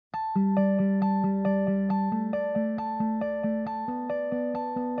I'm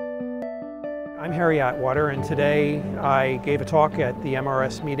Harry Atwater, and today I gave a talk at the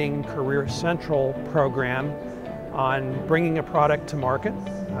MRS meeting Career Central program on bringing a product to market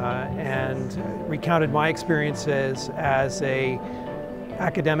and recounted my experiences as an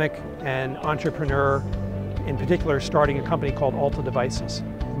academic and entrepreneur, in particular starting a company called Alta devices.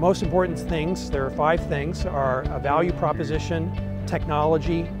 The most important things, there are 5 things, are a value proposition,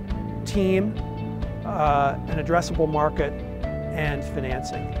 technology, team, an addressable market, and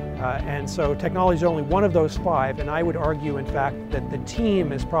financing. And so technology is only one of those 5, and I would argue, in fact, that the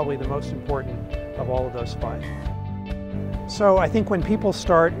team is probably the most important of all of those 5. So I think when people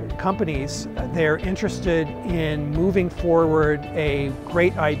start companies, they're interested in moving forward a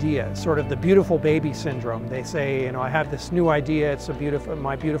great idea, sort of the beautiful baby syndrome. They say, I have this new idea, it's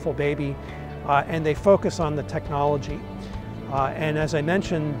my beautiful baby, and they focus on the technology. And as I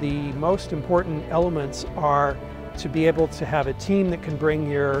mentioned, the most important elements are to be able to have a team that can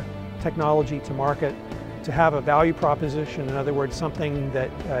bring your technology to market, to have a value proposition, in other words, something that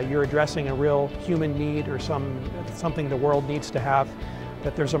you're addressing a real human need or something the world needs to have,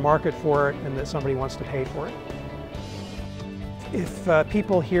 that there's a market for it and that somebody wants to pay for it. If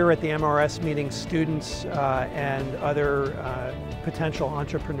people here at the MRS meeting, students and other potential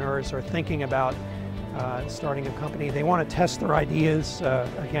entrepreneurs are thinking about starting a company, they want to test their ideas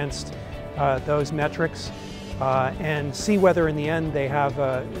against those metrics and see whether in the end they have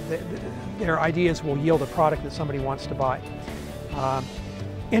their ideas will yield a product that somebody wants to buy.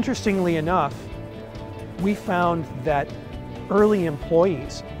 Interestingly enough, we found that early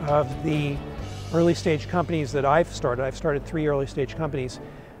employees of the early stage companies that I've started 3 early stage companies,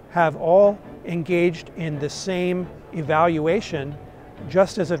 have all engaged in the same evaluation,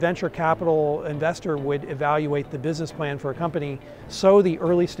 just as a venture capital investor would evaluate the business plan for a company, so the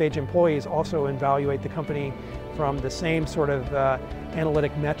early stage employees also evaluate the company from the same sort of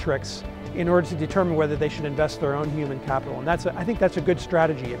analytic metrics in order to determine whether they should invest their own human capital. And I think that's a good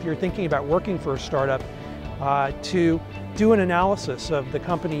strategy if you're thinking about working for a startup, to do an analysis of the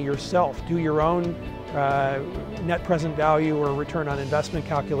company yourself, do your own net present value or return on investment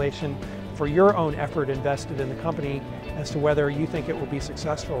calculation for your own effort invested in the company as to whether you think it will be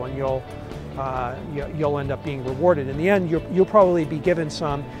successful, and you'll end up being rewarded. In the end, you'll probably be given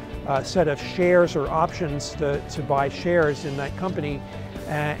some set of shares or options to buy shares in that company,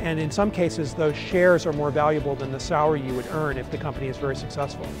 and in some cases those shares are more valuable than the salary you would earn if the company is very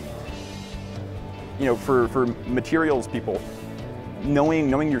successful. For materials people,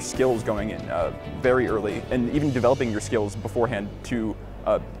 knowing your skills going in very early, and even developing your skills beforehand to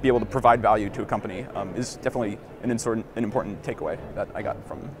be able to provide value to a company is definitely an important takeaway that I got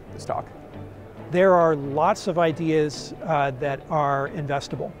from this talk. There are lots of ideas that are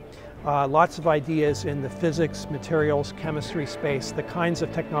investable. Lots of ideas in the physics, materials, chemistry space, the kinds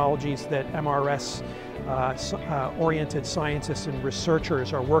of technologies that MRS oriented scientists and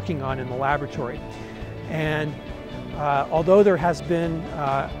researchers are working on in the laboratory. And although there has been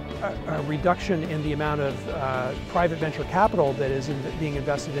a reduction in the amount of private venture capital that is being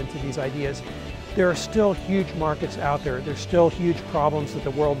invested into these ideas, there are still huge markets out there. There's still huge problems that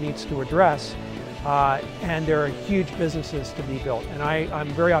the world needs to address, and there are huge businesses to be built. And I'm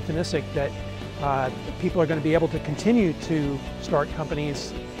very optimistic that people are going to be able to continue to start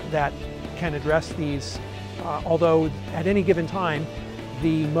companies that can address these, although at any given time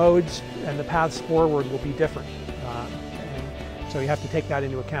the modes and the paths forward will be different. So you have to take that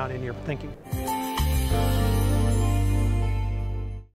into account in your thinking.